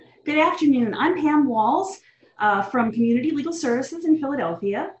Good afternoon. I'm Pam Walz from Community Legal Services in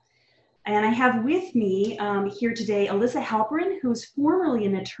Philadelphia. And I have with me here today Alissa Halperin, who's formerly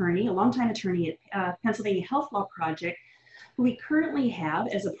an attorney, a longtime attorney at Pennsylvania Health Law Project, who we currently have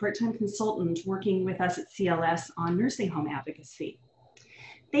as a part-time consultant working with us at CLS on nursing home advocacy.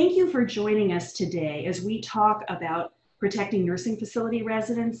 Thank you for joining us today as we talk about protecting nursing facility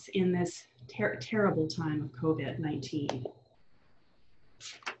residents in this terrible time of COVID-19.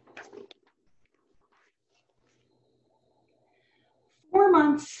 Four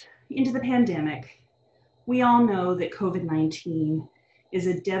months into the pandemic, we all know that COVID-19 is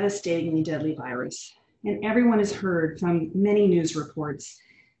a devastatingly deadly virus, and everyone has heard from many news reports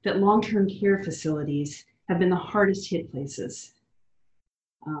that long-term care facilities have been the hardest hit places.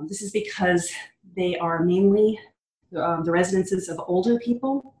 This is because they are mainly the residences of older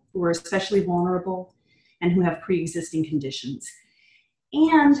people who are especially vulnerable and who have pre-existing conditions.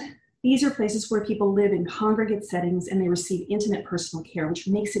 And these are places where people live in congregate settings and they receive intimate personal care, which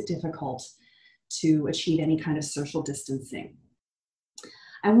makes it difficult to achieve any kind of social distancing.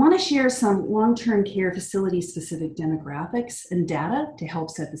 I want to share some long-term care facility-specific demographics and data to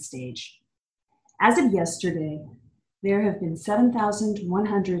help set the stage. As of yesterday, there have been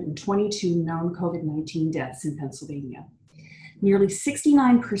 7,122 known COVID-19 deaths in Pennsylvania. Nearly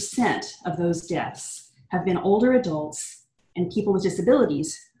 69% of those deaths have been older adults and people with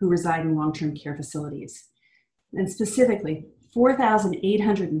disabilities who reside in long-term care facilities. And specifically,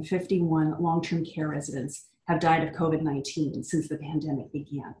 4,851 long-term care residents have died of COVID-19 since the pandemic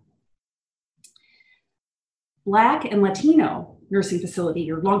began. Black and Latino nursing facility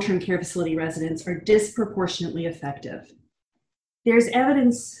or long-term care facility residents are disproportionately effective. There's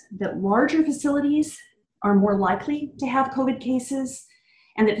evidence that larger facilities are more likely to have COVID cases,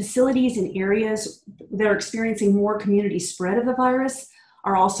 and that facilities in areas that are experiencing more community spread of the virus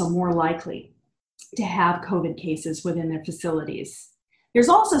are also more likely to have COVID cases within their facilities. There's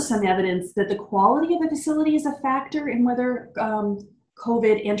also some evidence that the quality of a facility is a factor in whether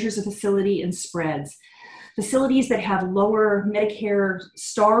COVID enters a facility and spreads. Facilities that have lower Medicare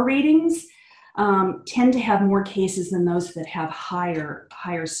star ratings tend to have more cases than those that have higher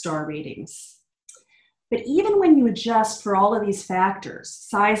star ratings. But even when you adjust for all of these factors,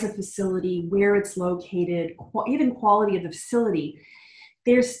 size of facility, where it's located, even quality of the facility,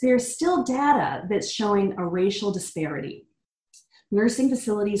 there's still data that's showing a racial disparity. Nursing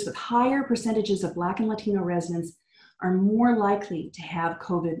facilities with higher percentages of Black and Latino residents are more likely to have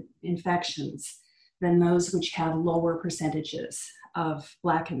COVID infections than those which have lower percentages of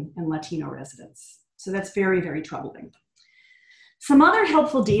Black and Latino residents. So that's very, very troubling. Some other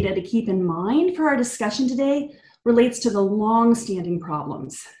helpful data to keep in mind for our discussion today relates to the long-standing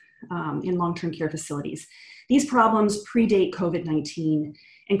problems in long-term care facilities. These problems predate COVID-19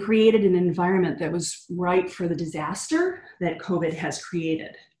 and created an environment that was ripe for the disaster that COVID has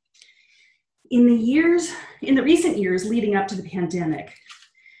created. In the recent years leading up to the pandemic,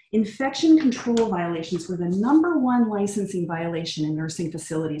 infection control violations were the #1 licensing violation in nursing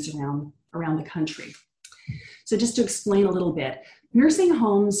facilities around the country. So just to explain a little bit, nursing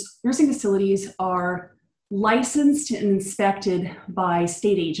facilities are licensed and inspected by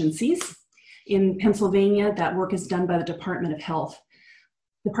state agencies. In Pennsylvania, that work is done by the Department of Health.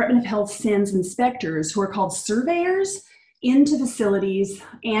 The Department of Health sends inspectors who are called surveyors into facilities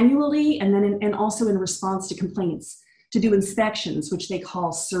annually and also in response to complaints to do inspections, which they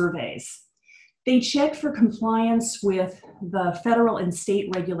call surveys. They check for compliance with the federal and state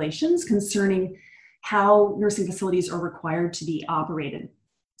regulations concerning how nursing facilities are required to be operated.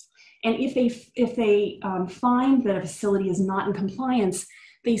 And if they find that a facility is not in compliance,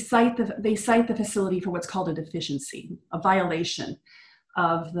 they cite the facility for what's called a deficiency, a violation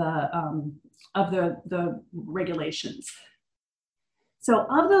of the regulations. So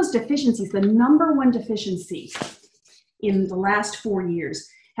of those deficiencies, the #1 deficiency in the last 4 years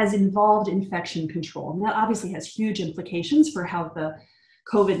has involved infection control. And that obviously has huge implications for how the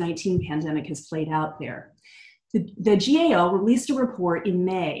COVID-19 pandemic has played out there. The GAO released a report in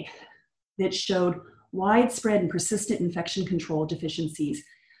May that showed widespread and persistent infection control deficiencies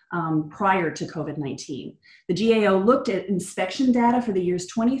prior to COVID-19. The GAO looked at inspection data for the years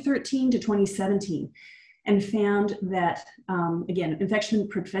 2013 to 2017 and found that, again, infection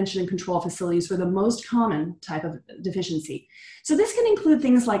prevention and control facilities were the most common type of deficiency. So this can include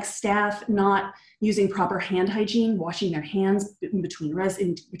things like staff not using proper hand hygiene, washing their hands in between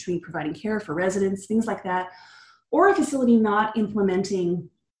providing care for residents, things like that, or a facility not implementing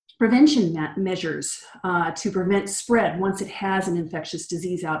prevention measures to prevent spread once it has an infectious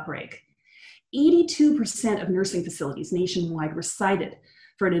disease outbreak. 82% of nursing facilities nationwide were cited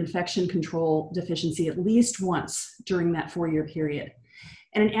for an infection control deficiency at least once during that 4-year period.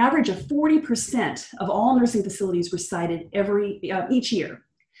 And an average of 40% of all nursing facilities were cited each year.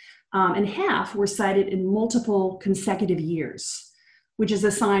 And half were cited in multiple consecutive years, which is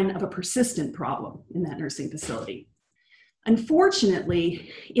a sign of a persistent problem in that nursing facility.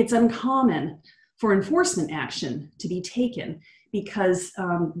 Unfortunately, it's uncommon for enforcement action to be taken because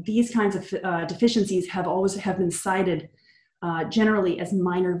these kinds of deficiencies have been cited generally as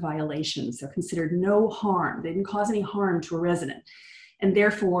minor violations. They're considered no harm. They didn't cause any harm to a resident. And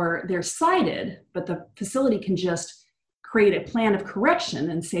therefore, they're cited, but the facility can just create a plan of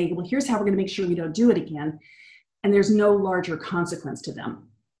correction and say, well, here's how we're going to make sure we don't do it again. And there's no larger consequence to them.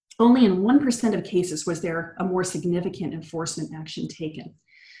 Only in 1% of cases was there a more significant enforcement action taken.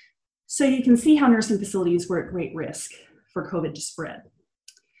 So you can see how nursing facilities were at great risk for COVID to spread.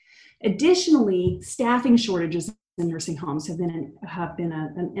 Additionally, staffing shortages in nursing homes have been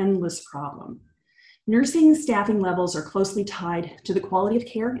an endless problem. Nursing staffing levels are closely tied to the quality of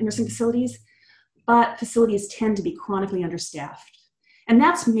care in nursing facilities, but facilities tend to be chronically understaffed. And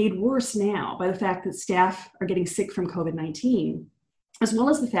that's made worse now by the fact that staff are getting sick from COVID-19, as well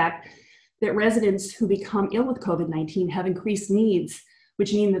as the fact that residents who become ill with COVID-19 have increased needs,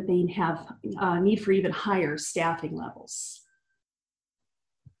 which mean that they have need for even higher staffing levels.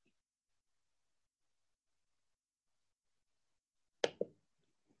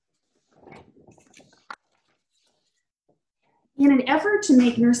 In an effort to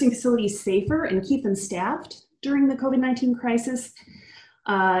make nursing facilities safer and keep them staffed during the COVID-19 crisis,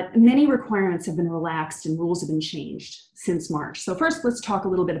 many requirements have been relaxed and rules have been changed since March. So first, let's talk a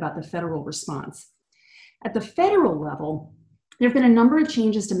little bit about the federal response. At the federal level, there have been a number of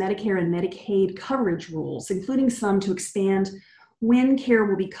changes to Medicare and Medicaid coverage rules, including some to expand when care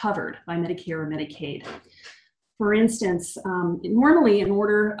will be covered by Medicare or Medicaid. For instance, normally in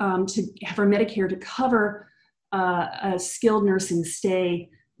order for Medicare to cover a skilled nursing stay,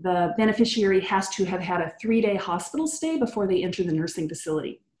 the beneficiary has to have had a 3-day hospital stay before they enter the nursing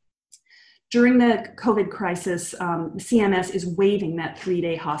facility. During the COVID crisis, CMS is waiving that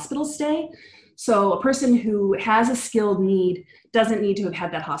 3-day hospital stay. So a person who has a skilled need doesn't need to have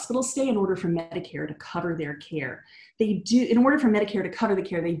had that hospital stay in order for Medicare to cover their care. In order for Medicare to cover the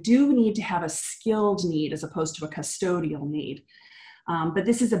care, they do need to have a skilled need as opposed to a custodial need. But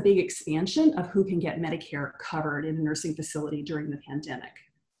this is a big expansion of who can get Medicare covered in a nursing facility during the pandemic.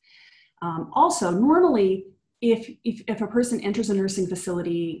 Also, normally, if a person enters a nursing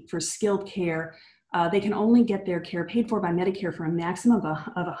facility for skilled care, they can only get their care paid for by Medicare for a maximum of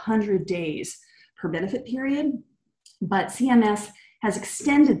 100 days per benefit period. But CMS has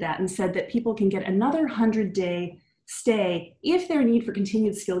extended that and said that people can get another 100-day stay if their need for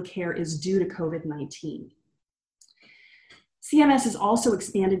continued skilled care is due to COVID-19. CMS has also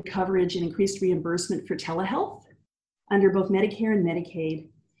expanded coverage and increased reimbursement for telehealth under both Medicare and Medicaid.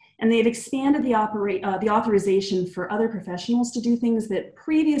 And they've expanded the authorization for other professionals to do things that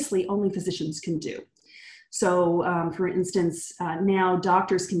previously only physicians can do. So for instance, now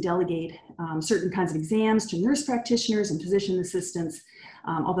doctors can delegate certain kinds of exams to nurse practitioners and physician assistants,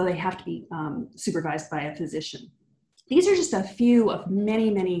 although they have to be supervised by a physician. These are just a few of many,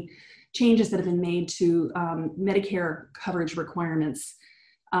 many changes that have been made to Medicare coverage requirements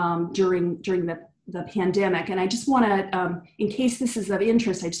during the pandemic. And I just want to, in case this is of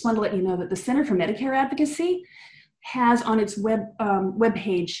interest, I just want to let you know that the Center for Medicare Advocacy has on its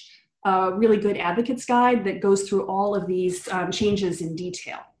webpage a really good advocates guide that goes through all of these changes in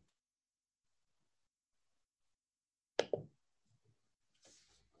detail.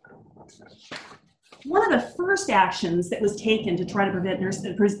 One of the first actions that was taken to try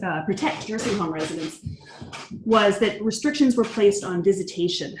to protect nursing home residents was that restrictions were placed on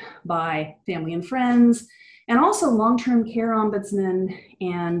visitation by family and friends, and also long-term care ombudsmen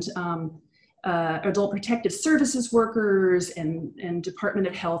and adult protective services workers and Department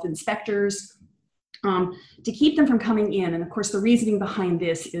of Health inspectors to keep them from coming in. And of course, the reasoning behind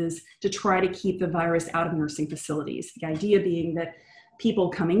this is to try to keep the virus out of nursing facilities. The idea being that people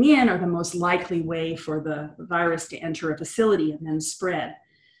coming in are the most likely way for the virus to enter a facility and then spread.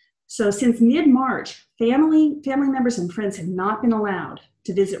 So since mid-March, family members and friends have not been allowed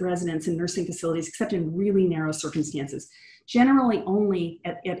to visit residents in nursing facilities except in really narrow circumstances, generally only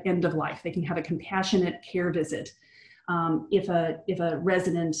at end of life. They can have a compassionate care visit if a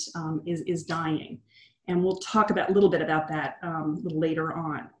resident is dying. And we'll talk a little bit about that a little later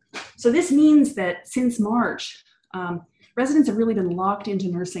on. So this means that since March, residents have really been locked into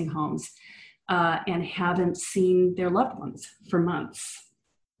nursing homes and haven't seen their loved ones for months.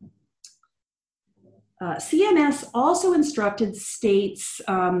 CMS also instructed states'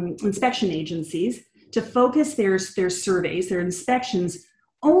 inspection agencies to focus their surveys, their inspections,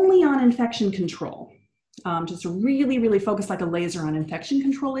 only on infection control. Just to really, really focus like a laser on infection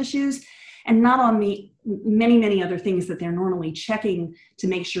control issues and not on the many, many other things that they're normally checking to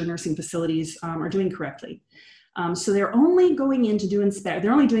make sure nursing facilities are doing correctly. So they're only going in to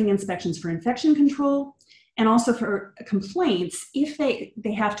they're only doing inspections for infection control and also for complaints if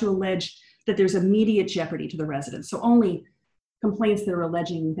they have to allege that there's immediate jeopardy to the residents. So only complaints that are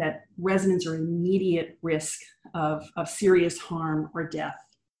alleging that residents are in immediate risk of serious harm or death.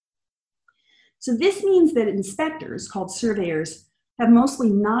 So this means that inspectors, called surveyors, have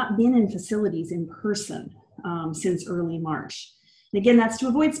mostly not been in facilities in person since early March. And again, that's to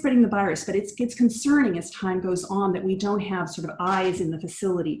avoid spreading the virus, but it's concerning as time goes on that we don't have sort of eyes in the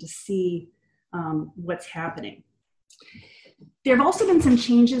facility to see what's happening. There have also been some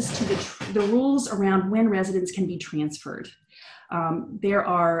changes to the rules around when residents can be transferred. There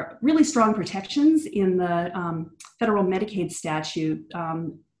are really strong protections in the federal Medicaid statute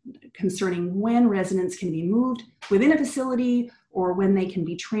concerning when residents can be moved within a facility or when they can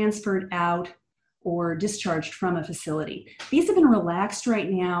be transferred out or discharged from a facility. These have been relaxed right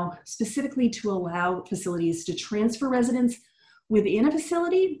now, specifically to allow facilities to transfer residents within a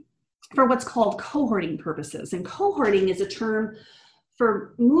facility for what's called cohorting purposes. And cohorting is a term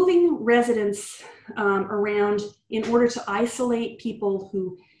for moving residents around in order to isolate people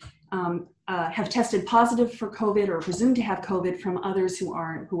who have tested positive for COVID or are presumed to have COVID from others who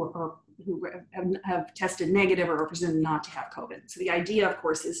have tested negative or are presumed not to have COVID. So the idea, of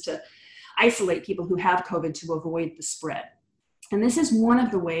course, is to isolate people who have COVID to avoid the spread. And this is one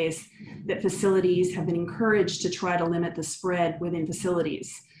of the ways that facilities have been encouraged to try to limit the spread within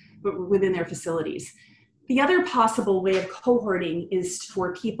their facilities. The other possible way of cohorting is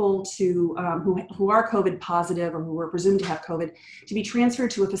for people to who are COVID positive or who are presumed to have COVID to be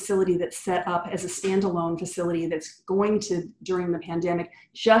transferred to a facility that's set up as a standalone facility that's going to, during the pandemic,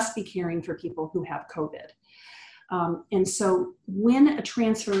 just be caring for people who have COVID. And so when a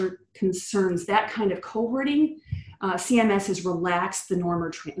transfer concerns that kind of cohorting, CMS has relaxed the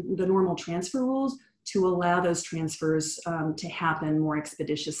normal transfer rules to allow those transfers to happen more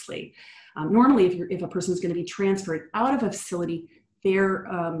expeditiously. Normally, if a person is going to be transferred out of a facility, they're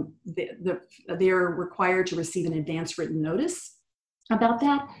required to receive an advance written notice about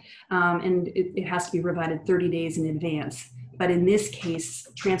that, and it has to be provided 30 days in advance. But in this case,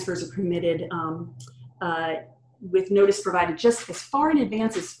 transfers are permitted with notice provided just as far in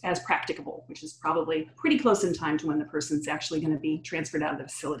advance as practicable, which is probably pretty close in time to when the person's actually going to be transferred out of the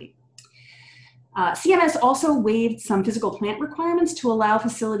facility. CMS also waived some physical plant requirements to allow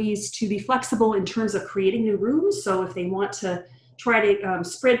facilities to be flexible in terms of creating new rooms. So if they want to try to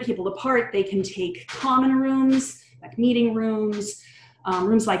spread people apart, they can take common rooms, like meeting rooms,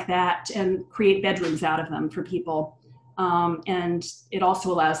 rooms like that, and create bedrooms out of them for people. And it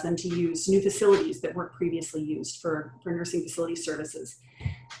also allows them to use new facilities that weren't previously used for nursing facility services.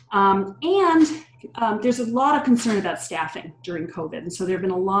 There's a lot of concern about staffing during COVID. And so there have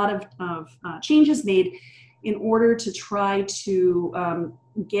been a lot of changes made in order to try to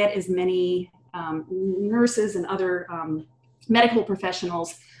get as many nurses and other medical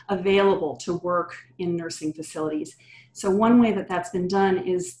professionals available to work in nursing facilities. So one way that that's been done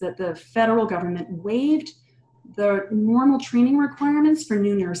is that the federal government waived the normal training requirements for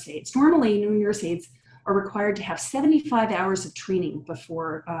new nurse aides. Normally, new nurse aides are required to have 75 hours of training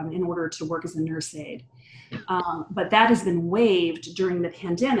before, in order to work as a nurse aide. But that has been waived during the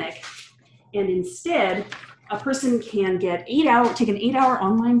pandemic. And instead, a person can take an 8-hour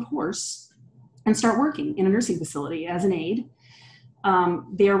online course and start working in a nursing facility as an aide.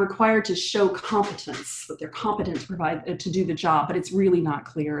 They are required to show competence, that they're competent to do the job, but it's really not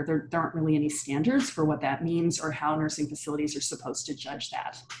clear. There aren't really any standards for what that means or how nursing facilities are supposed to judge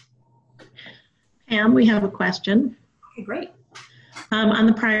that. Pam, we have a question. Okay, great. On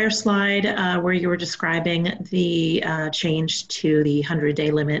the prior slide where you were describing the change to the 100-day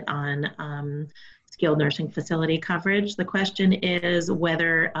limit on skilled nursing facility coverage, the question is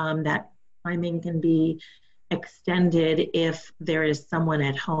whether that timing can be extended if there is someone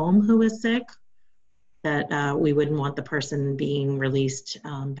at home who is sick, that we wouldn't want the person being released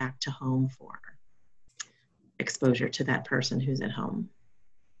back to home for exposure to that person who's at home.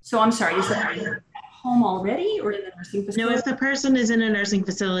 So I'm sorry, is that at home already or in the nursing facility? No, if the person is in a nursing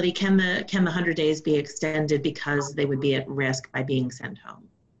facility, can the 100 days be extended because they would be at risk by being sent home?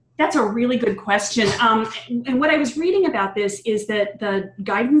 That's a really good question. And what I was reading about this is that the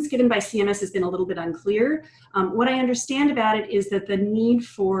guidance given by CMS has been a little bit unclear. What I understand about it is that the need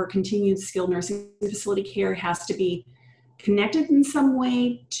for continued skilled nursing facility care has to be connected in some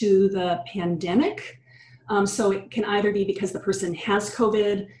way to the pandemic. So it can either be because the person has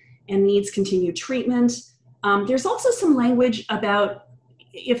COVID and needs continued treatment. There's also some language about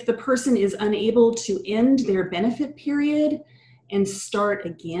if the person is unable to end their benefit period and start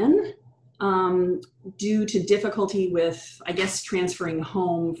again due to difficulty with, I guess, transferring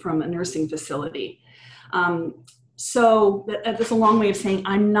home from a nursing facility. So that's a long way of saying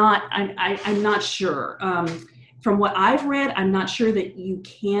I'm not sure. From what I've read, I'm not sure that you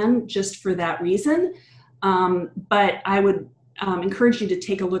can just for that reason, but I would encourage you to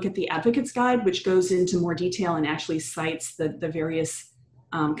take a look at the Advocate's Guide, which goes into more detail and actually cites the various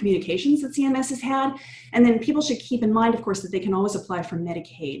communications that CMS has had. And then people should keep in mind, of course, that they can always apply for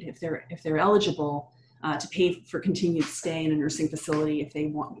Medicaid if they're eligible to pay for continued stay in a nursing facility if they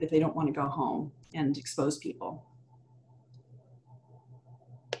don't want to go home and expose people.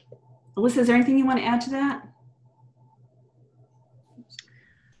 Alissa, is there anything you want to add to that?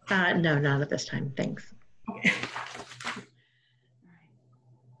 No, not at this time. Thanks. Okay.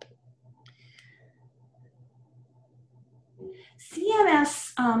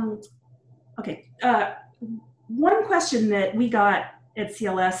 CMS, one question that we got at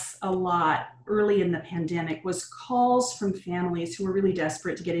CLS a lot early in the pandemic was calls from families who were really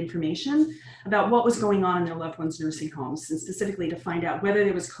desperate to get information about what was going on in their loved ones' nursing homes, and specifically to find out whether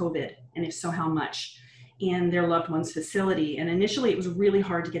there was COVID, and if so, how much, in their loved one's facility. And initially, it was really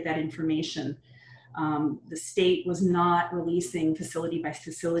hard to get that information. The state was not releasing facility by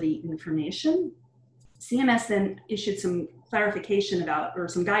facility information. CMS then issued some clarification about, or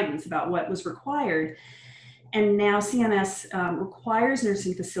some guidance about what was required. And now CMS requires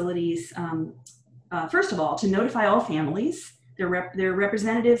nursing facilities, first of all, to notify all families, their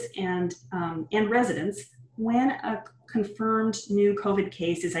representatives and residents when a confirmed new COVID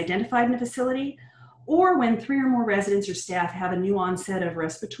case is identified in a facility, or when 3 or more residents or staff have a new onset of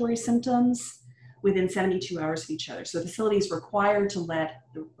respiratory symptoms within 72 hours of each other. So the facility is required to let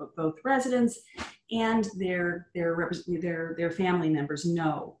both residents and their family members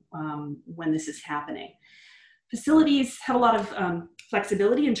know when this is happening. Facilities have a lot of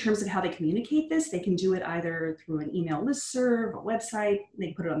flexibility in terms of how they communicate this. They can do it either through an email listserv, a website, they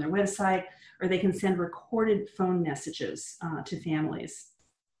can put it on their website, or they can send recorded phone messages to families.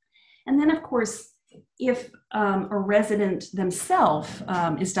 And then, of course, if a resident themselves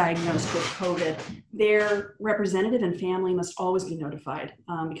is diagnosed with COVID, their representative and family must always be notified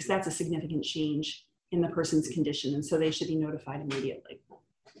because that's a significant change in the person's condition, and so they should be notified immediately.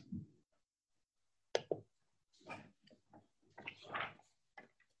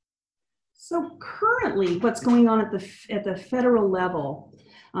 So currently, what's going on at the federal level,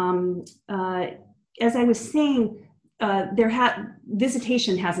 as I was saying,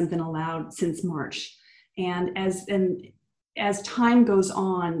 visitation hasn't been allowed since March, and as time goes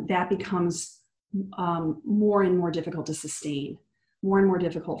on, that becomes more and more difficult to sustain, more and more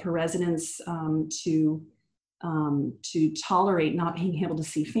difficult for residents to tolerate not being able to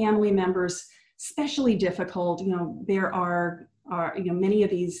see family members. Especially difficult, there are many of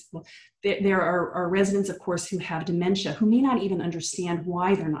these. There are residents, of course, who have dementia, who may not even understand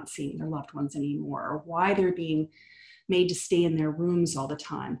why they're not seeing their loved ones anymore, or why they're being made to stay in their rooms all the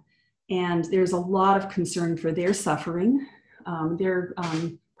time. And there's a lot of concern for their suffering, their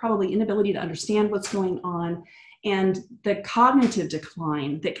probably inability to understand what's going on, and the cognitive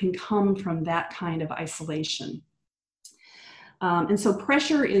decline that can come from that kind of isolation. And so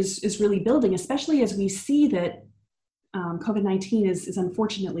pressure is really building, especially as we see that COVID-19 is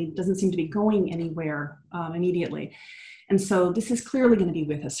unfortunately doesn't seem to be going anywhere immediately. And so this is clearly going to be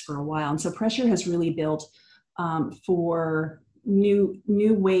with us for a while. And so pressure has really built for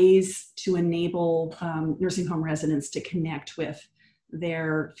new ways to enable nursing home residents to connect with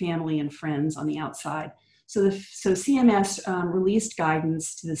their family and friends on the outside. So CMS released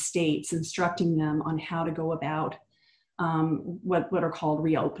guidance to the states instructing them on how to go about what are called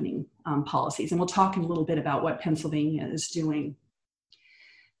reopening policies. And we'll talk a little bit about what Pennsylvania is doing.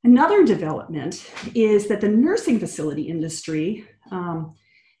 Another development is that the nursing facility industry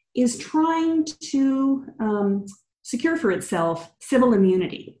is trying to secure for itself civil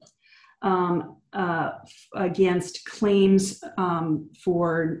immunity against claims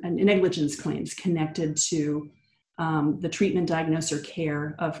for negligence claims connected to the treatment, diagnosis, or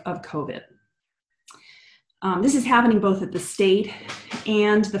care of COVID. This is happening both at the state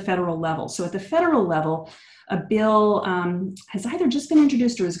and the federal level. So at the federal level, a bill has either just been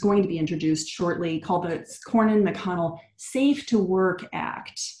introduced or is going to be introduced shortly called the Cornyn-McConnell Safe to Work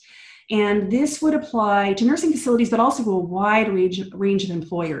Act. And this would apply to nursing facilities, but also to a wide range of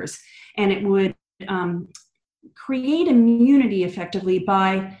employers. And it would create immunity effectively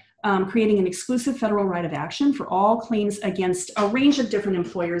by creating an exclusive federal right of action for all claims against a range of different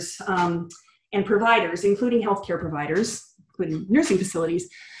employers and providers, including healthcare providers, including nursing facilities,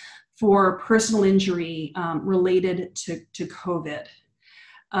 for personal injury related to COVID.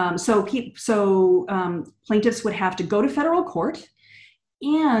 So plaintiffs would have to go to federal court,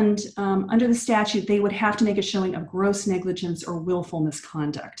 and under the statute, they would have to make a showing of gross negligence or willful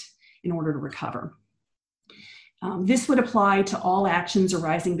misconduct in order to recover. This would apply to all actions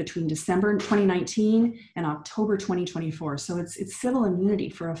arising between December 2019 and October 2024. So it's civil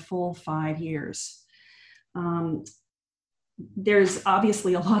immunity for a full 5 years. There's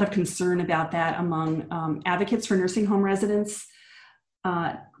obviously a lot of concern about that among advocates for nursing home residents.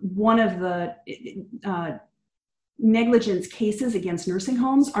 One of the negligence cases against nursing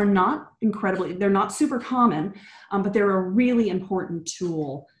homes are they're not super common, but they're a really important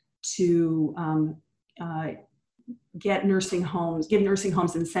tool to give nursing homes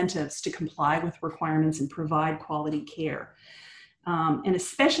incentives to comply with requirements and provide quality care. And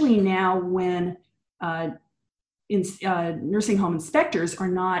especially now when nursing home inspectors are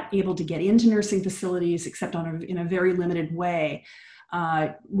not able to get into nursing facilities except in a very limited way.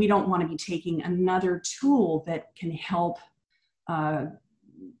 We don't want to be taking another tool that can help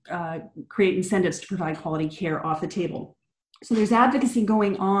create incentives to provide quality care off the table. So there's advocacy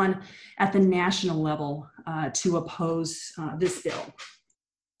going on at the national level to oppose this bill.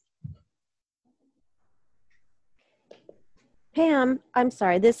 Pam, I'm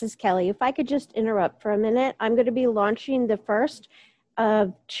sorry, this is Kelly. If I could just interrupt for a minute, I'm going to be launching the first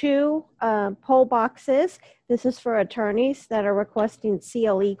of 2 poll boxes. This is for attorneys that are requesting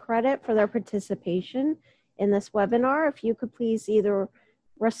CLE credit for their participation in this webinar. If you could please either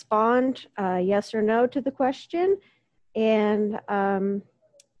respond yes or no to the question, and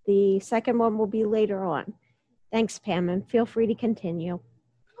the second one will be later on. Thanks, Pam, and feel free to continue.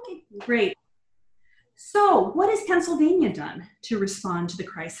 Okay, great. So what has Pennsylvania done to respond to the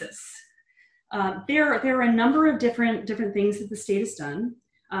crisis? There are a number of different things that the state has done.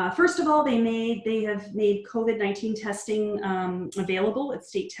 First of all, they have made COVID-19 testing available at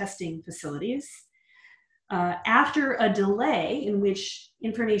state testing facilities. After a delay in which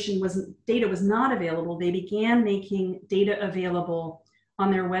data was not available, they began making data available on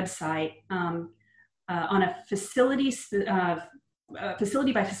their website on a facility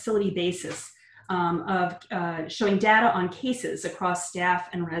by facility basis of showing data on cases across staff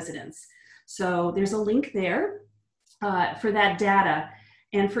and residents. So there's a link there for that data.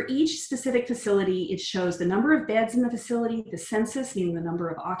 And for each specific facility, it shows the number of beds in the facility, the census, meaning the number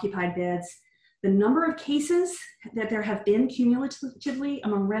of occupied beds, the number of cases that there have been cumulatively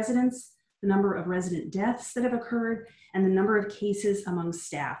among residents, the number of resident deaths that have occurred, and the number of cases among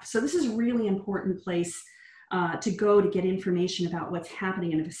staff. So this is a really important place to go to get information about what's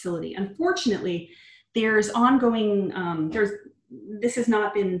happening in a facility. Unfortunately, there's ongoing, this has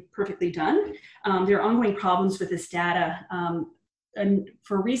not been perfectly done. There are ongoing problems with this data and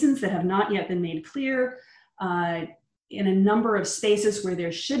for reasons that have not yet been made clear. In a number of spaces where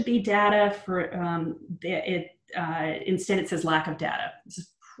there should be data, instead it says lack of data.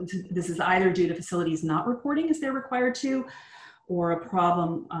 This is either due to facilities not reporting as they're required to, or a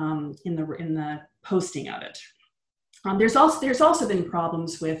problem in the posting of it. There's also been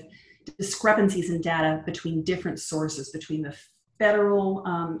problems with discrepancies in data between different sources, between the federal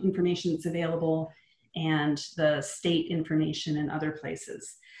information that's available and the state information in other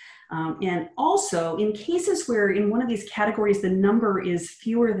places. And also in cases where in one of these categories the number is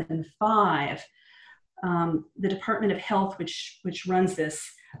fewer than 5, the Department of Health, which runs this,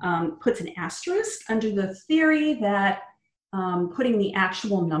 puts an asterisk under the theory that putting the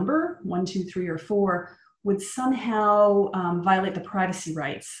actual number, 1, 2, 3, or 4, would somehow violate the privacy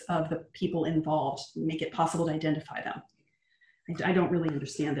rights of the people involved, make it possible to identify them. I don't really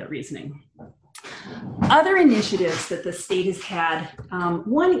understand that reasoning. Other initiatives that the state has had,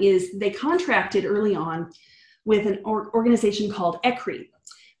 one is they contracted early on with an organization called ECRI.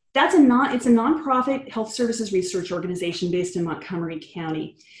 It's a nonprofit health services research organization based in Montgomery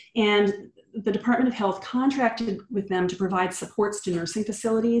County. And the Department of Health contracted with them to provide supports to nursing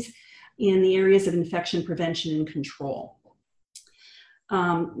facilities in the areas of infection prevention and control.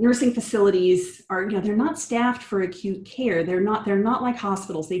 Nursing facilities they're not staffed for acute care. They're not like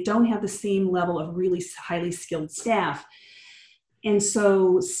hospitals. They don't have the same level of really highly skilled staff. And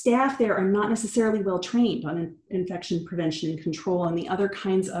so staff there are not necessarily well trained on infection prevention and control and the other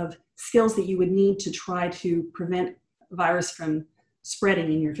kinds of skills that you would need to try to prevent virus from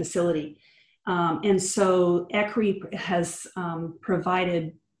spreading in your facility. And so ECRI has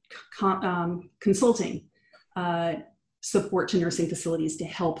provided consulting support to nursing facilities to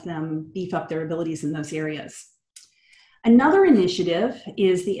help them beef up their abilities in those areas. Another initiative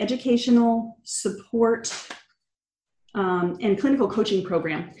is the Educational Support and Clinical Coaching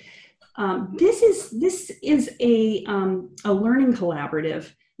Program. This is a learning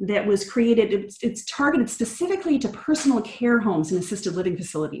collaborative that was created. It's targeted specifically to personal care homes and assisted living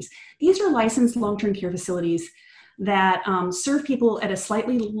facilities. These are licensed long-term care facilities that serve people at a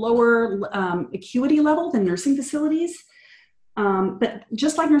slightly lower acuity level than nursing facilities. But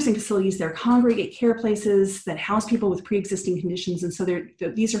just like nursing facilities, they're congregate care places that house people with pre-existing conditions. And so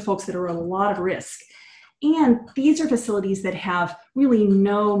these are folks that are at a lot of risk. And these are facilities that have really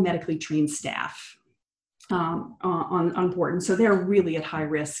no medically trained staff on board. And so they're really at high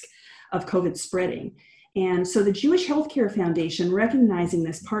risk of COVID spreading. And so the Jewish Healthcare Foundation, recognizing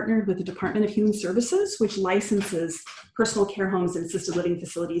this, partnered with the Department of Human Services, which licenses personal care homes and assisted living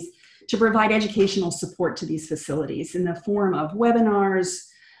facilities, to provide educational support to these facilities in the form of webinars,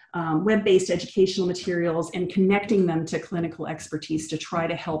 web-based educational materials, and connecting them to clinical expertise to try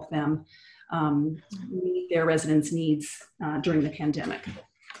to help them meet their residents' needs during the pandemic.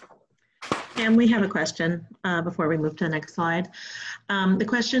 And we have a question before we move to the next slide. The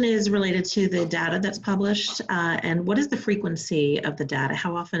question is related to the data that's published and what is the frequency of the data?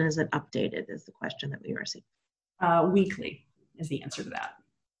 How often is it updated is the question that we received. Weekly is the answer to that.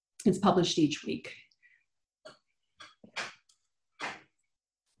 It's published each week.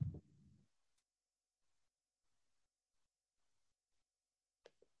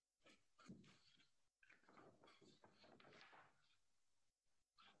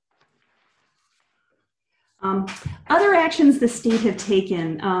 Other actions the state have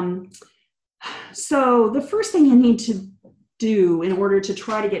taken. So the first thing you need to do in order to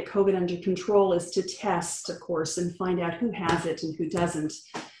try to get COVID under control is to test, of course, and find out who has it and who doesn't,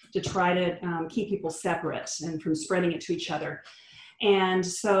 to try to keep people separate and from spreading it to each other. And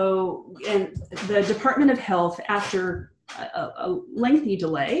so the Department of Health, after a lengthy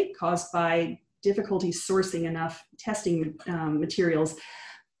delay caused by difficulty sourcing enough testing materials,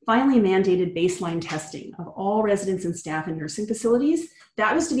 finally mandated baseline testing of all residents and staff in nursing facilities.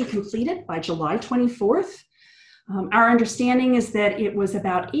 That was to be completed by July 24th. Our understanding is that it was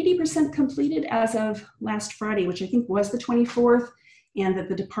about 80% completed as of last Friday, which I think was the 24th, and that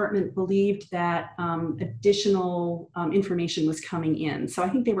the department believed that additional information was coming in. So I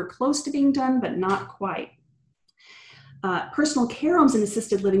think they were close to being done, but not quite. Personal care homes and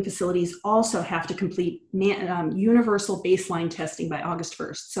assisted living facilities also have to complete universal baseline testing by August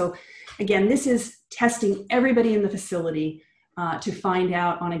 1st. So again, this is testing everybody in the facility to find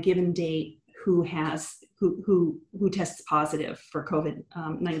out on a given date who tests positive for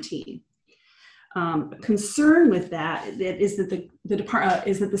COVID-19. Concern with that is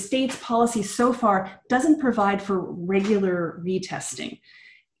that the state's policy so far doesn't provide for regular retesting.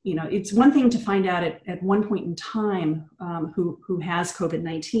 You know, it's one thing to find out at one point in time who has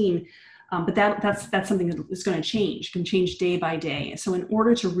COVID-19, but that's something that is going to change, can change day by day. So in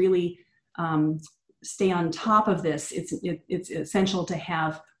order to really stay on top of this, it's essential to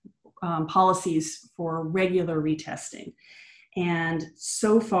have policies for regular retesting. And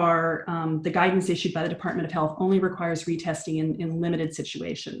so far, the guidance issued by the Department of Health only requires retesting in limited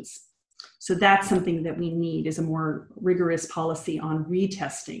situations. So that's something that we need, is a more rigorous policy on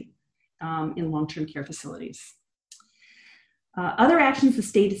retesting in long-term care facilities. Other actions the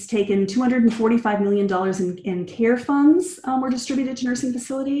state has taken: $245 million in care funds were distributed to nursing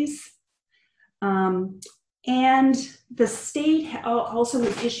facilities. And the state also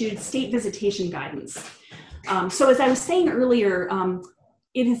has issued state visitation guidance. So as I was saying earlier,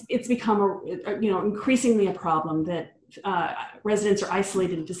 it's become increasingly a problem that residents are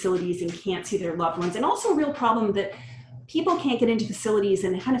isolated in facilities and can't see their loved ones, and also a real problem that people can't get into facilities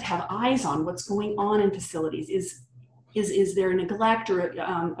and kind of have eyes on what's going on in facilities. Is there neglect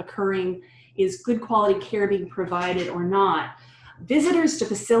occurring? Is good quality care being provided or not? Visitors to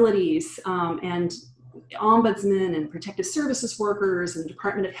facilities and Ombudsmen and protective services workers and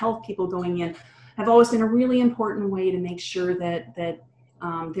Department of Health people going in have always been a really important way to make sure that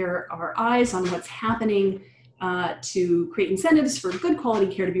there are eyes on what's happening, to create incentives for good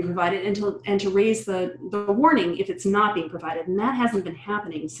quality care to be provided, and to raise the warning if it's not being provided. And that hasn't been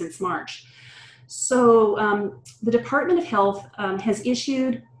happening since March. So the Department of Health has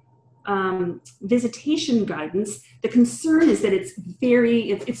issued visitation guidance, the concern is that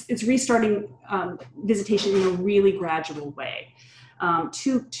it's restarting visitation in a really gradual way,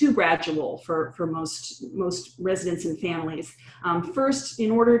 too gradual for most residents and families. First,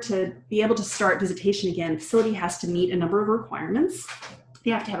 in order to be able to start visitation again, the facility has to meet a number of requirements. They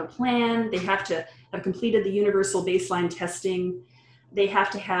have to have a plan. They have to have completed the universal baseline testing. They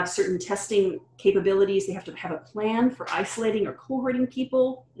have to have certain testing capabilities. They have to have a plan for isolating or cohorting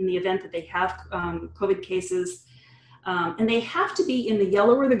people in the event that they have COVID cases. And they have to be in the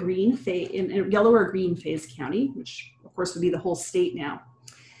yellow or the green phase, in yellow or green phase county, which of course would be the whole state now.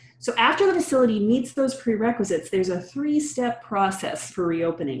 So after the facility meets those prerequisites, there's a 3-step process for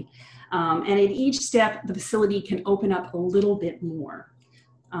reopening. And at each step, the facility can open up a little bit more.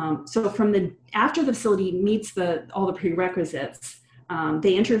 So after the facility meets all the prerequisites,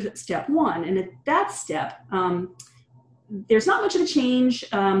 they enter step 1, and at that step, there's not much of a change.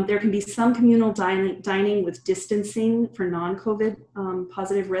 There can be some communal dining with distancing for non-COVID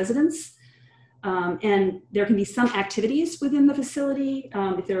positive residents, and there can be some activities within the facility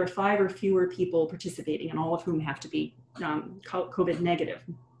if there are 5 or fewer people participating, and all of whom have to be COVID negative.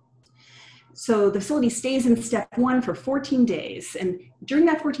 So the facility stays in step 1 for 14 days, and during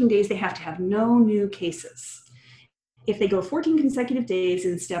that 14 days, they have to have no new cases. If they go 14 consecutive days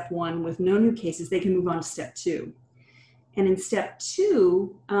in step 1 with no new cases, they can move on to step 2. And in step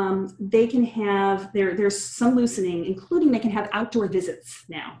 2, they can have, there's some loosening, including they can have outdoor visits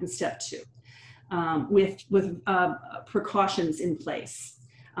now in step 2 with precautions in place.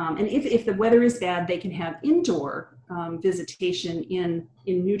 And if the weather is bad, they can have indoor visitation in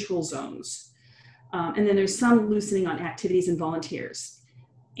neutral zones. And then there's some loosening on activities and volunteers.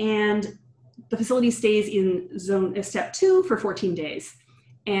 And the facility stays in step 2 for 14 days.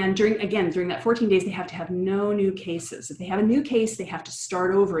 And during that 14 days, they have to have no new cases. If they have a new case, they have to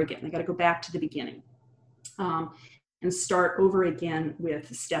start over again. They got to go back to the beginning and start over again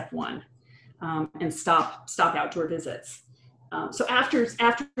with step 1 and stop outdoor visits. So after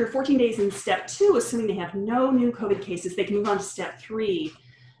 14 days in step 2, assuming they have no new COVID cases, they can move on to step 3,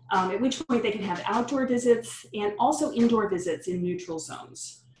 at which point they can have outdoor visits and also indoor visits in neutral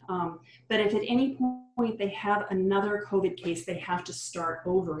zones. But if at any point they have another COVID case, they have to start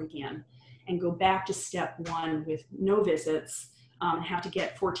over again and go back to step 1 with no visits and have to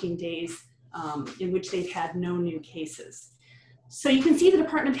get 14 days in which they've had no new cases. So you can see the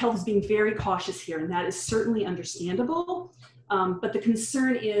Department of Health is being very cautious here, and that is certainly understandable. But the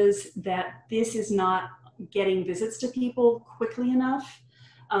concern is that this is not getting visits to people quickly enough,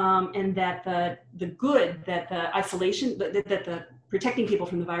 and that the good that the isolation, that the protecting people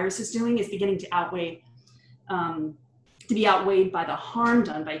from the virus is doing is beginning to be outweighed by the harm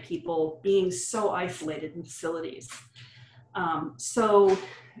done by people being so isolated in facilities. So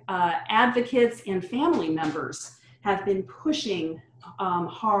advocates and family members have been pushing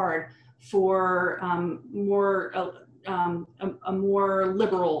hard for a more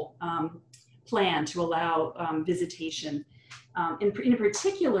liberal plan to allow visitation. In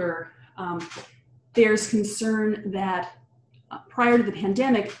particular, there's concern that prior to the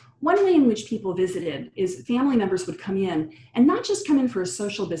pandemic, one way in which people visited is family members would come in, and not just come in for a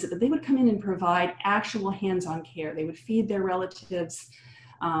social visit, but they would come in and provide actual hands-on care. They would feed their relatives,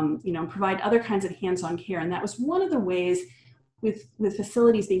 provide other kinds of hands-on care. And that was one of the ways with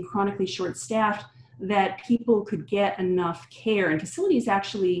facilities being chronically short-staffed that people could get enough care. And facilities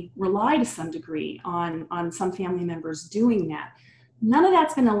actually rely to some degree on some family members doing that. None of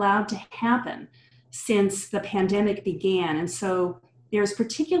that's been allowed to happen since the pandemic began. And so there's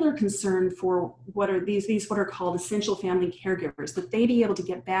particular concern for what are called essential family caregivers, that they be able to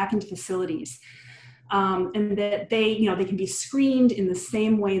get back into facilities and that they can be screened in the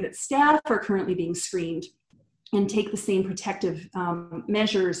same way that staff are currently being screened and take the same protective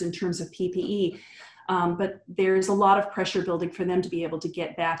measures in terms of PPE. But there's a lot of pressure building for them to be able to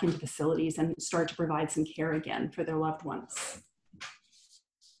get back into facilities and start to provide some care again for their loved ones.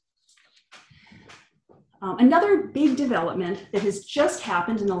 Another big development that has just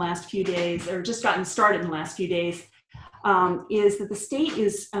happened in the last few days, or just gotten started in the last few days, is that the state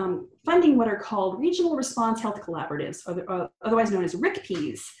is funding what are called Regional Response Health Collaboratives, otherwise known as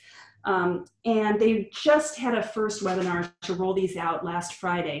RICPs. And they just had a first webinar to roll these out last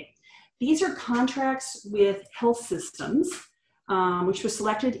Friday. These are contracts with health systems, which was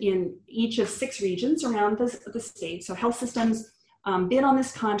selected in each of 6 regions around the state. So health systems bid on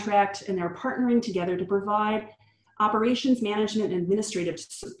this contract, and they're partnering together to provide operations, management, and administrative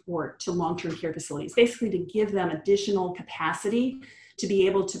support to long-term care facilities, basically to give them additional capacity to be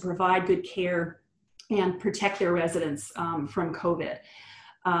able to provide good care and protect their residents from COVID.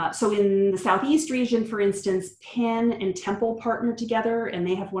 So in the Southeast region, for instance, Penn and Temple partnered together, and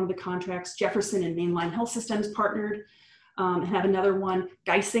they have one of the contracts. Jefferson and Mainline Health Systems partnered and have another one.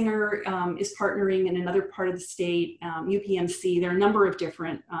 Geisinger is partnering in another part of the state, UPMC. There are a number of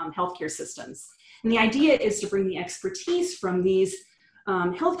different healthcare systems. And the idea is to bring the expertise from these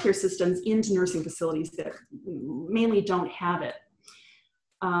healthcare systems into nursing facilities that mainly don't have it.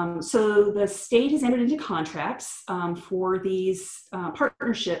 So the state has entered into contracts for these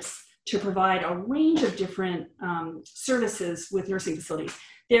partnerships to provide a range of different services with nursing facilities.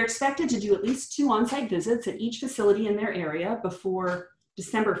 They're expected to do at least 2 on-site visits at each facility in their area before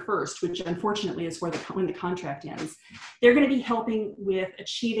December 1st, which unfortunately is when the contract ends. They're going to be helping with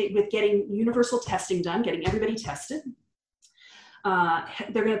getting universal testing done, getting everybody tested.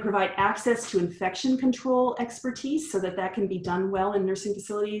 They're going to provide access to infection control expertise so that can be done well in nursing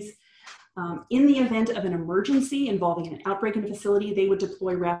facilities. In the event of an emergency involving an outbreak in a facility, they would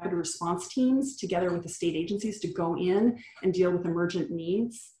deploy rapid response teams together with the state agencies to go in and deal with emergent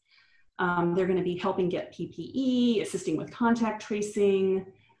needs. They're going to be helping get PPE, assisting with contact tracing,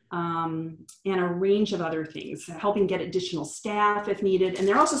 and a range of other things, helping get additional staff if needed. And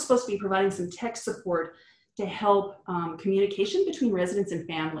they're also supposed to be providing some tech support to help communication between residents and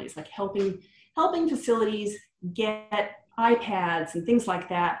families, like helping facilities get iPads and things like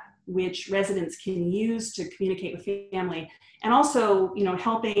that, which residents can use to communicate with family, and also,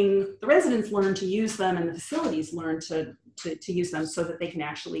 helping the residents learn to use them and the facilities learn to use them so that they can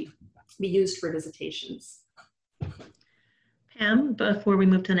actually be used for visitations. Pam, before we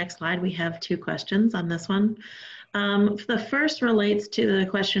move to the next slide, we have 2 questions on this one. The first relates to the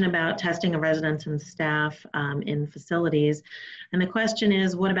question about testing of residents and staff in facilities. And the question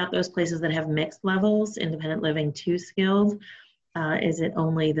is, what about those places that have mixed levels, independent living to skilled? Is it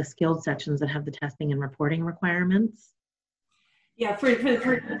only the skilled sections that have the testing and reporting requirements? Yeah, for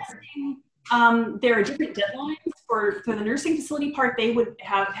testing, there are different deadlines. For the nursing facility part, they would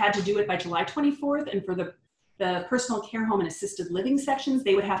have had to do it by July 24th. And for the personal care home and assisted living sections,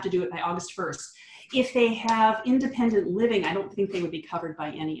 they would have to do it by August 1st. If they have independent living, I don't think they would be covered by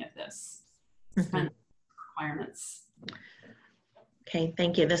any of this kind of requirements. Okay,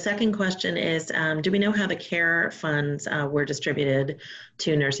 thank you. The second question is, do we know how the care funds were distributed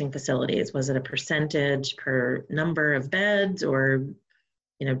to nursing facilities? Was it a percentage per number of beds, or,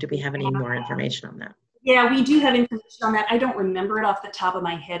 do we have any more information on that? Yeah, we do have information on that. I don't remember it off the top of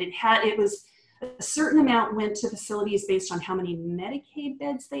my head. It was a certain amount went to facilities based on how many Medicaid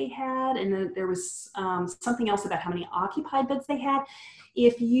beds they had, and then there was something else about how many occupied beds they had.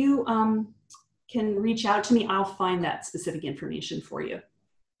 If you can reach out to me, I'll find that specific information for you.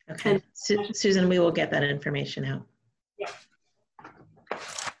 Okay, Susan, we will get that information out. Yeah.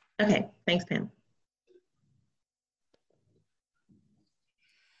 Okay, thanks, Pam.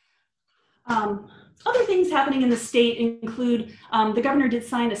 Other things happening in the state include the governor did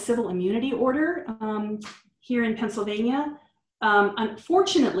sign a civil immunity order here in Pennsylvania.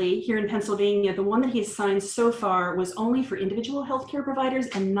 Unfortunately, here in Pennsylvania, the one that he's signed so far was only for individual healthcare providers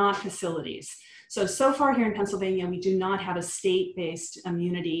and not facilities. So far here in Pennsylvania, we do not have a state-based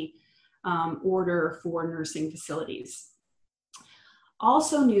immunity order for nursing facilities.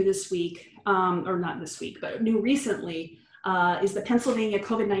 Also new this week, or not this week, but new recently, is the Pennsylvania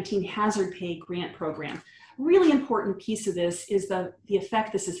COVID-19 Hazard Pay Grant Program. Really important piece of this is the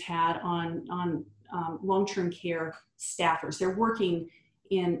effect this has had on long-term care staffers. They're working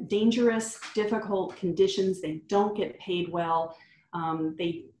in dangerous, difficult conditions. They don't get paid well.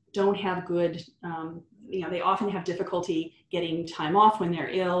 They don't have good, they often have difficulty getting time off when they're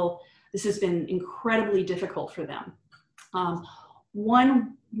ill. This has been incredibly difficult for them.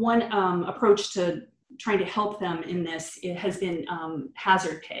 One approach to trying to help them in this, it has been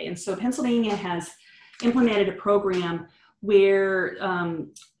hazard pay. And so Pennsylvania has implemented a program where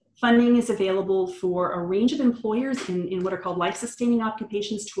funding is available for a range of employers in what are called life-sustaining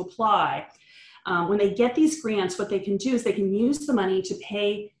occupations to apply. When they get these grants, what they can do is they can use the money to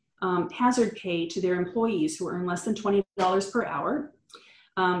pay hazard pay to their employees who earn less than $20 per hour.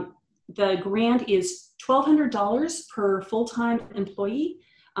 The grant is $1,200 per full-time employee,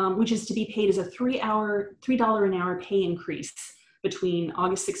 which is to be paid as a $3 an hour pay increase between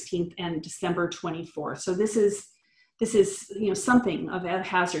August 16th and December 24th. So this is something of a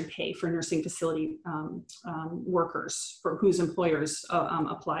hazard pay for nursing facility workers for whose employers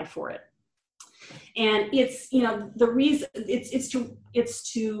apply for it. And it's the reason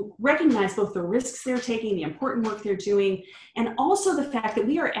it's to recognize both the risks they're taking, the important work they're doing, and also the fact that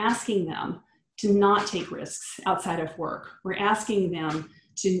we are asking them to not take risks outside of work. We're asking them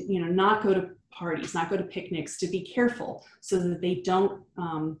to not go to parties, not go to picnics, to be careful so that they don't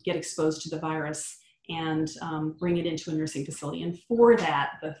get exposed to the virus and bring it into a nursing facility. And for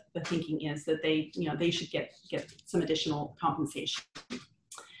that, the thinking is that they should get some additional compensation.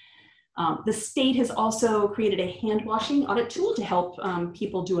 The state has also created a hand washing audit tool to help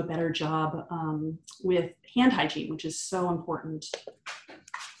people do a better job with hand hygiene, which is so important.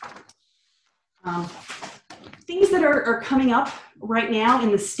 Things that are coming up right now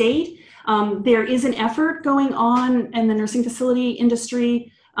in the state, there is an effort going on in the nursing facility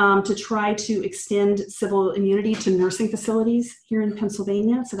industry to try to extend civil immunity to nursing facilities here in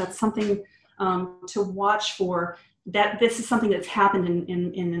Pennsylvania. So that's something to watch for. That this is something that's happened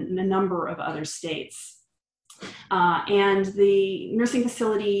in a number of other states. And the nursing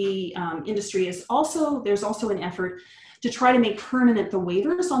facility industry is there's also an effort to try to make permanent the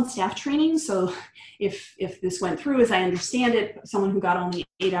waivers on staff training. So if this went through, as I understand it, someone who got only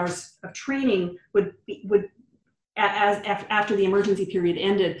 8 hours of training after the emergency period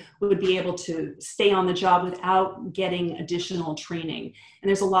ended, would be able to stay on the job without getting additional training. And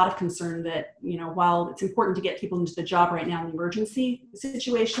there's a lot of concern that, while it's important to get people into the job right now in the emergency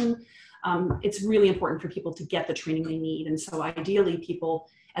situation, it's really important for people to get the training they need. And so ideally people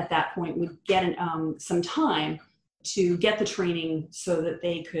at that point would get some time to get the training so that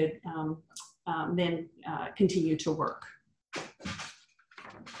they could then continue to work.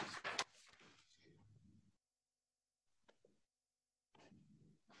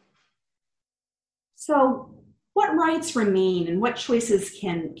 So what rights remain and what choices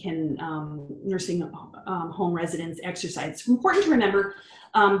can nursing home residents exercise? It's important to remember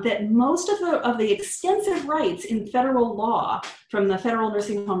that most of the extensive rights in federal law from the Federal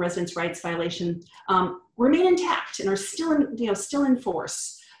Nursing Home Residents' Rights Violation remain intact and are still in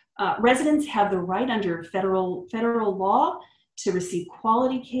force. Residents have the right under federal law to receive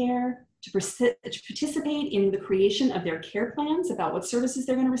quality care, to participate in the creation of their care plans about what services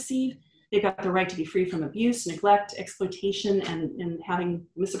they're going to receive. They've got the right to be free from abuse, neglect, exploitation, and having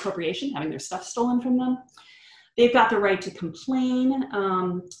misappropriation, having their stuff stolen from them. They've got the right to complain,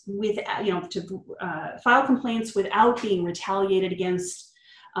 file complaints without being retaliated against,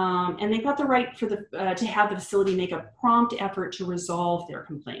 and they've got the right to have the facility make a prompt effort to resolve their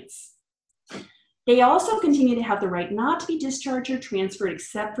complaints. They also continue to have the right not to be discharged or transferred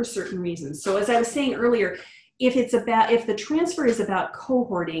except for certain reasons. So as I was saying earlier, if the transfer is about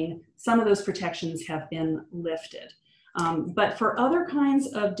cohorting, some of those protections have been lifted. But for other kinds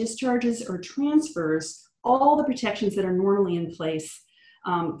of discharges or transfers, all the protections that are normally in place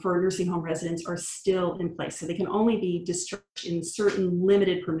for nursing home residents are still in place. So they can only be discharged in certain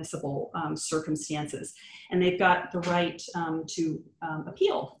limited permissible circumstances. And they've got the right to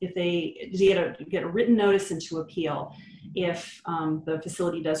appeal if they get a written notice and to appeal if the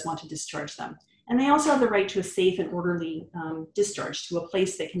facility does want to discharge them. And they also have the right to a safe and orderly discharge to a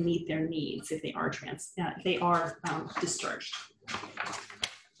place that can meet their needs if they are discharged.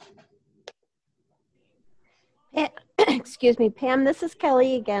 Excuse me, Pam, this is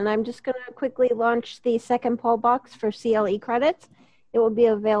Kelly again. I'm just going to quickly launch the second poll box for CLE credits. It will be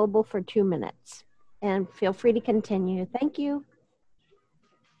available for 2 minutes. And feel free to continue. Thank you.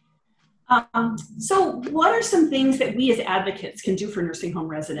 So what are some things that we as advocates can do for nursing home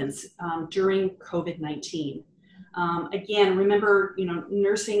residents during COVID-19? Again, remember,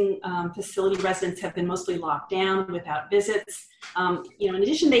 nursing facility residents have been mostly locked down without visits. In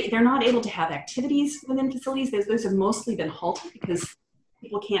addition, they're not able to have activities within facilities. Those have mostly been halted because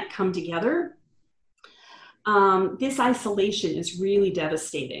people can't come together. This isolation is really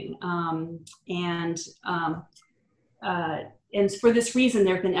devastating. And for this reason,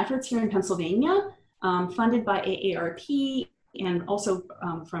 there have been efforts here in Pennsylvania funded by AARP and also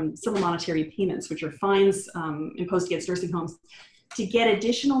from civil monetary payments, which are fines imposed against nursing homes, to get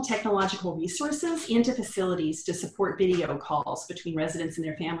additional technological resources into facilities to support video calls between residents and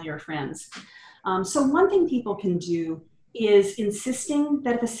their family or friends. So one thing people can do is insisting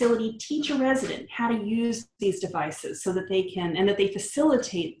that a facility teach a resident how to use these devices so that they can, and that they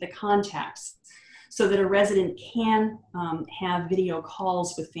facilitate the contacts so that a resident can have video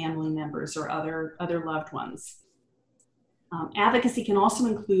calls with family members or other loved ones. Advocacy can also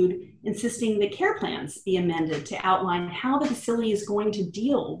include insisting that care plans be amended to outline how the facility is going to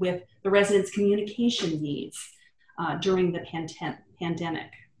deal with the residents' communication needs during the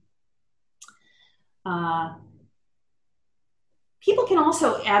pandemic. People can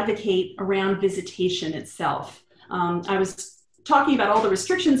also advocate around visitation itself. I was talking about all the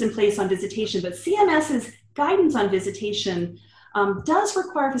restrictions in place on visitation, but CMS's guidance on visitation does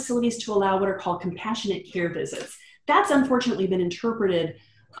require facilities to allow what are called compassionate care visits. That's unfortunately been interpreted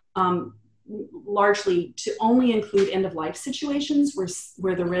largely to only include end-of-life situations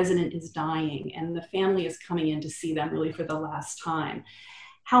where the resident is dying and the family is coming in to see them really for the last time.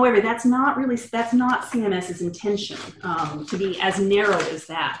 However, that's not CMS's intention to be as narrow as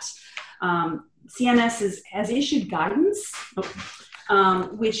that. CMS has issued guidance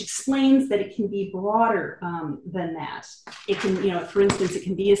which explains that it can be broader than that. It can, for instance, it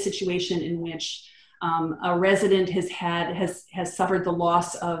can be a situation in which a resident has suffered the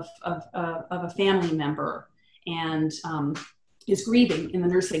loss of a family member and is grieving in the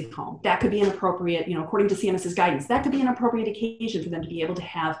nursing home. That could be an appropriate, according to CMS's guidance, that could be an appropriate occasion for them to be able to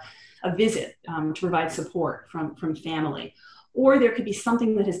have a visit to provide support from family. Or there could be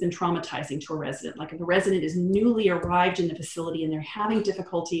something that has been traumatizing to a resident, like if a resident is newly arrived in the facility and they're having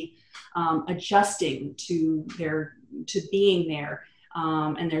difficulty adjusting to being there,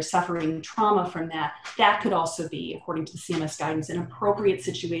 and they're suffering trauma from that. That could also be, according to the CMS guidance, an appropriate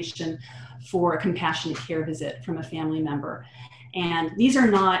situation for a compassionate care visit from a family member. And these are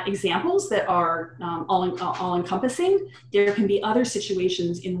not examples that are all-encompassing. There can be other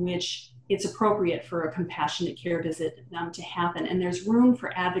situations in which it's appropriate for a compassionate care visit to happen. And there's room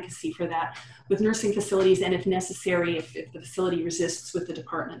for advocacy for that with nursing facilities, and if necessary, if the facility resists, with the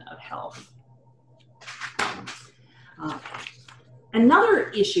Department of Health. Another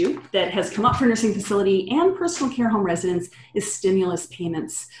issue that has come up for nursing facility and personal care home residents is stimulus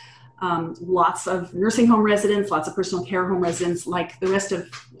payments. Lots of nursing home residents, lots of personal care home residents, like the rest of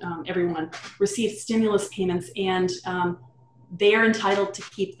everyone, receive stimulus payments, and they are entitled to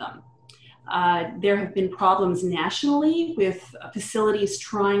keep them. There have been problems nationally with facilities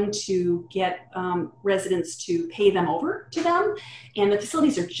trying to get residents to pay them over to them, and the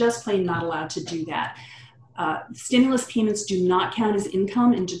facilities are just plain not allowed to do that. Stimulus payments do not count as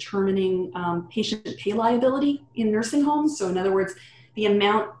income in determining patient pay liability in nursing homes. So in other words, the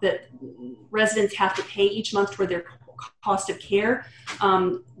amount that residents have to pay each month toward their cost of care,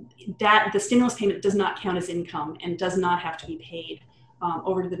 that the stimulus payment does not count as income and does not have to be paid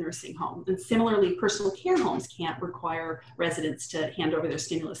over to the nursing home. And similarly, personal care homes can't require residents to hand over their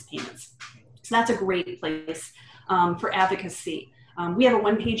stimulus payments. So that's a great place for advocacy. We have a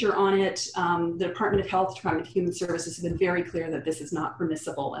one-pager on it. The Department of Health, Department of Human Services have been very clear that this is not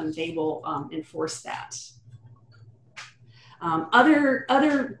permissible, and they will enforce that.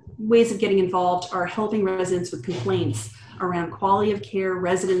 Other ways of getting involved are helping residents with complaints around quality of care,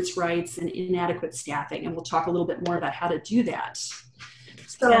 residents' rights, and inadequate staffing. And we'll talk a little bit more about how to do that.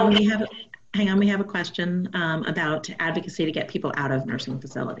 So we have a question about advocacy to get people out of nursing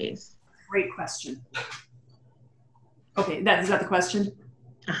facilities. Great question. Okay, is that the question?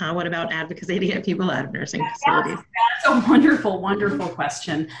 What about advocacy to get people out of nursing facilities? That's a wonderful, wonderful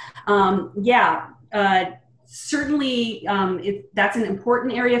question. Certainly, that's an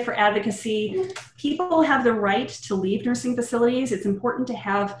important area for advocacy. People have the right to leave nursing facilities. It's important to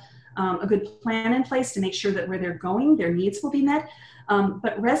have a good plan in place to make sure that where they're going, their needs will be met.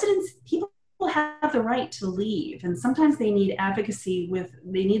 But people have the right to leave, and sometimes they need advocacy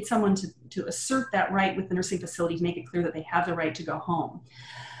they need someone to assert that right with the nursing facility to make it clear that they have the right to go home.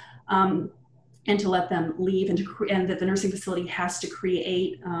 And to let them leave, and that the nursing facility has to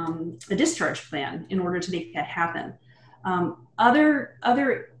create a discharge plan in order to make that happen. Other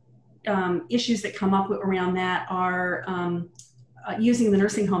issues that come up around that are using the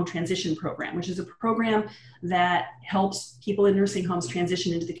nursing home transition program, which is a program that helps people in nursing homes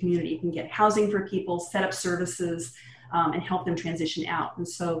transition into the community. You can get housing for people, set up services, and help them transition out. And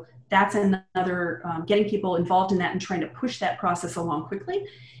so that's another, getting people involved in that and trying to push that process along quickly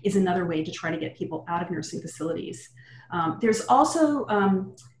is another way to try to get people out of nursing facilities. There's also,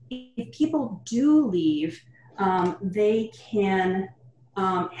 if people do leave, they can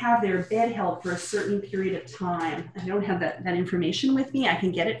have their bed held for a certain period of time. I don't have that information with me. I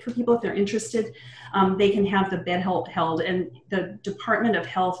can get it for people if they're interested. They can have the bed held, and the Department of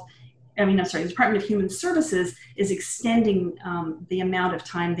the Department of Human Services is extending the amount of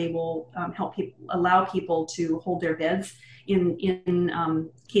time they will allow people to hold their beds in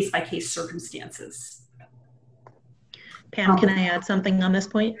case-by-case circumstances. Pam, can I add something on this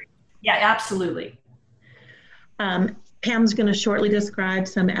point? Yeah, absolutely. Pam's going to shortly describe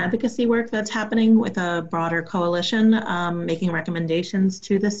some advocacy work that's happening with a broader coalition, making recommendations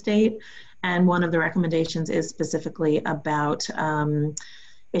to the state. And one of the recommendations is specifically about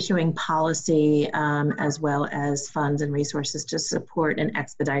issuing policy as well as funds and resources to support an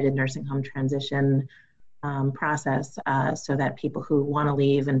expedited nursing home transition process so that people who want to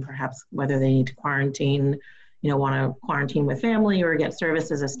leave, and perhaps whether they need to quarantine, want to quarantine with family or get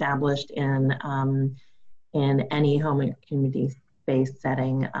services established in any home and community-based based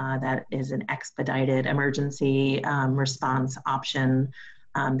setting that is an expedited emergency response option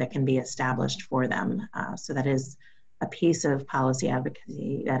that can be established for them. So that is a piece of policy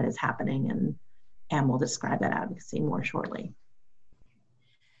advocacy that is happening, and we'll describe that advocacy more shortly.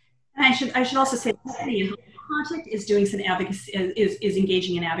 And I should also say the Project is doing some advocacy, is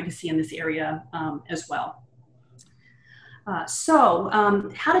engaging in advocacy in this area as well.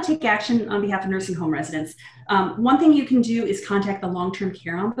 How to take action on behalf of nursing home residents. One thing you can do is contact the long-term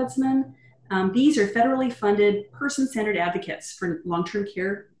care ombudsman. These are federally funded person-centered advocates for long-term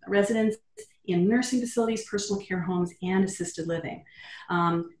care residents in nursing facilities, personal care homes, and assisted living.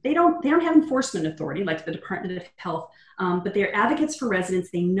 They don't have enforcement authority like the Department of Health, but they're advocates for residents.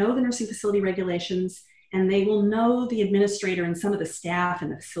 They know the nursing facility regulations, and they will know the administrator and some of the staff in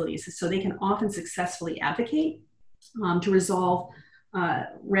the facilities, so they can often successfully advocate to resolve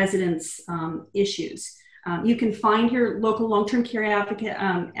residents' issues. You can find your local long-term care advocate,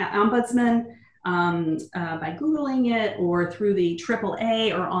 ombudsman, by Googling it or through the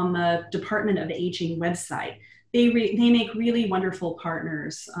AAA or on the Department of Aging website. They make really wonderful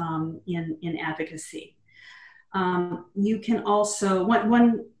partners in advocacy. You can also,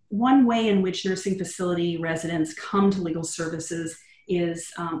 one way in which nursing facility residents come to legal services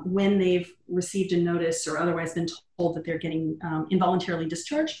is when they've received a notice or otherwise been told that they're getting involuntarily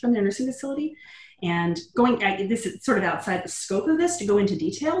discharged from their nursing facility. And this is sort of outside the scope of this to go into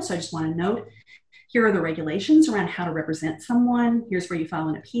detail, so I just want to note, here are the regulations around how to represent someone. Here's where you file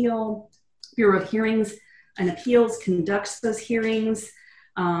an appeal. Bureau of Hearings and Appeals conducts those hearings.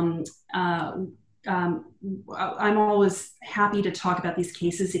 I'm always happy to talk about these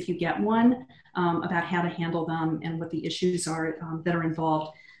cases if you get one, about how to handle them and what the issues are that are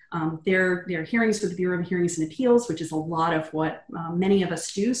involved. There are hearings with the Bureau of Hearings and Appeals, which is a lot of what many of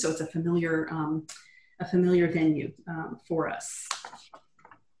us do, so it's a familiar venue for us.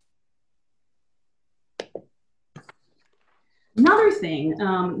 Another thing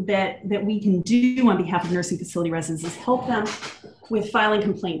that we can do on behalf of nursing facility residents is help them with filing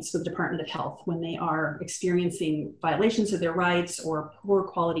complaints with the Department of Health when they are experiencing violations of their rights or poor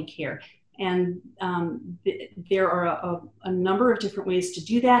quality care. And there are a number of different ways to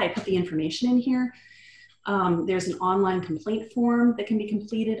do that. I put the information in here. There's an online complaint form that can be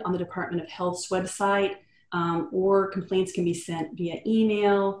completed on the Department of Health's website, or complaints can be sent via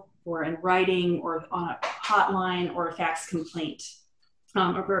email or in writing or on a hotline or a fax complaint,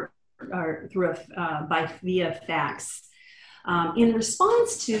 or through via fax. In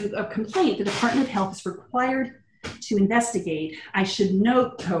response to a complaint, the Department of Health is required to investigate. I should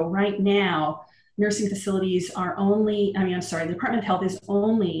note, though, right now, nursing facilities are only, the Department of Health is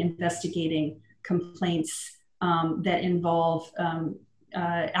only investigating complaints that involve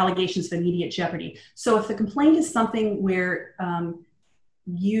allegations of immediate jeopardy. So if the complaint is something where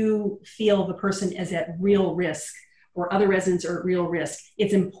you feel the person is at real risk or other residents are at real risk,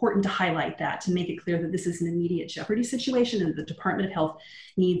 it's important to highlight that, to make it clear that this is an immediate jeopardy situation and the Department of Health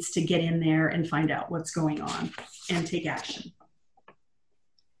needs to get in there and find out what's going on and take action.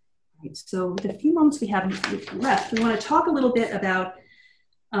 Right, so with the few moments we have left, we want to talk a little bit about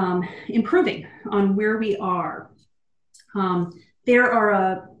improving on where we are. There are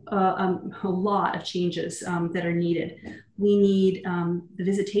a lot of changes that are needed. We need the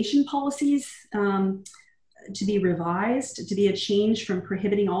visitation policies to be revised, to be a change from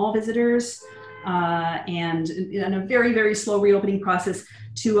prohibiting all visitors and in a very, very slow reopening process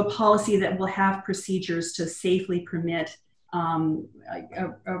to a policy that will have procedures to safely permit a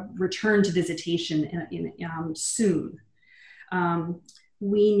return to visitation soon.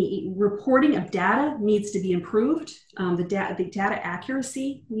 We need reporting of data needs to be improved. The data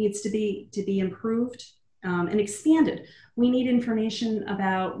accuracy needs to be improved and expanded. We need information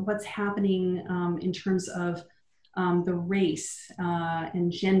about what's happening in terms of the race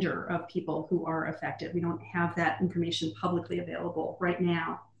and gender of people who are affected. We don't have that information publicly available right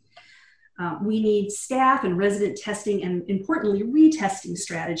now. We need staff and resident testing and, importantly, retesting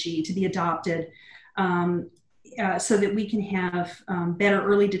strategy to be adopted so that we can have better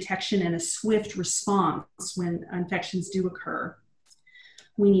early detection and a swift response when infections do occur.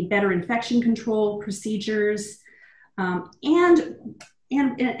 We need better infection control procedures. And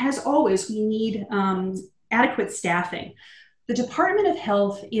as always, we need adequate staffing. The Department of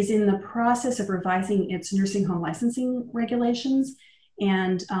Health is in the process of revising its nursing home licensing regulations.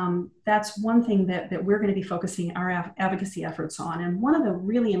 And that's one thing that we're going to be focusing our advocacy efforts on. And one of the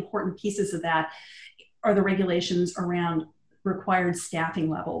really important pieces of that are the regulations around required staffing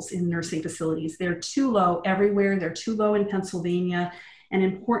levels in nursing facilities. They're too low everywhere. They're too low in Pennsylvania. An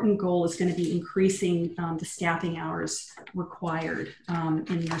important goal is going to be increasing the staffing hours required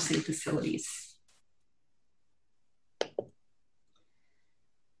in nursing facilities.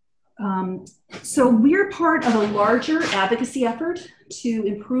 So we're part of a larger advocacy effort to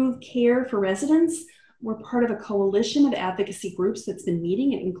improve care for residents. We're part of a coalition of advocacy groups that's been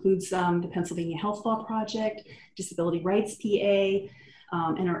meeting. It includes the Pennsylvania Health Law Project, Disability Rights PA,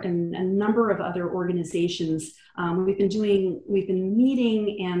 and a number of other organizations. We've been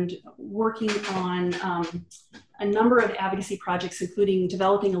meeting and working on a number of advocacy projects, including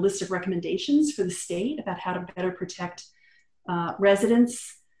developing a list of recommendations for the state about how to better protect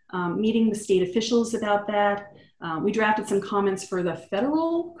residents, meeting with state officials about that. We drafted some comments for the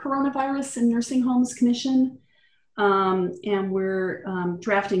Federal Coronavirus and Nursing Homes Commission, and we're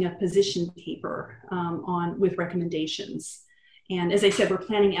drafting a position paper with recommendations. And as I said, we're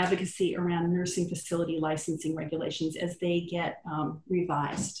planning advocacy around nursing facility licensing regulations as they get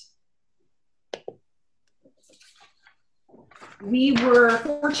revised. We were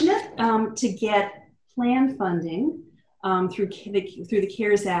fortunate to get plan funding through the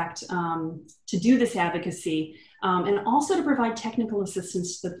CARES Act to do this advocacy and also to provide technical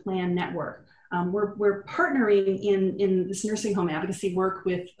assistance to the plan network. We're partnering in this nursing home advocacy work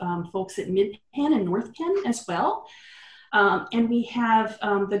with folks at Mid-Penn and North Penn as well. And we have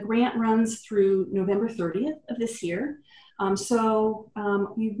the grant runs through November 30th of this year. So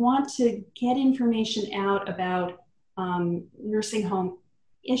we want to get information out about nursing home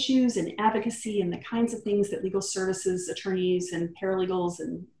issues and advocacy and the kinds of things that legal services, attorneys and paralegals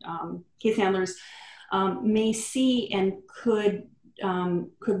and case handlers may see and could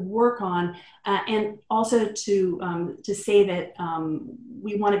work on, and also to say that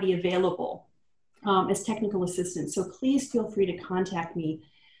we want to be available as technical assistance. So please feel free to contact me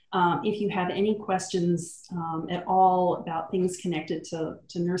if you have any questions at all about things connected to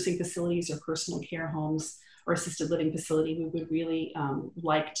nursing facilities or personal care homes or assisted living facility. We would really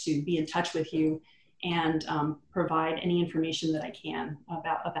like to be in touch with you and provide any information that I can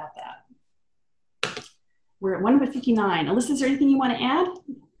about that. We're at 1:59. Alissa, is there anything you want to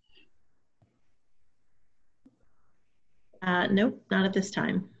add? Nope, not at this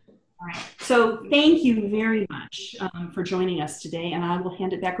time. All right. So thank you very much for joining us today, and I will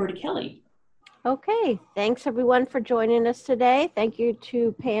hand it back over to Kelly. Okay, thanks everyone for joining us today. Thank you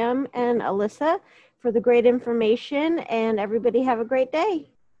to Pam and Alissa for the great information, and everybody have a great day.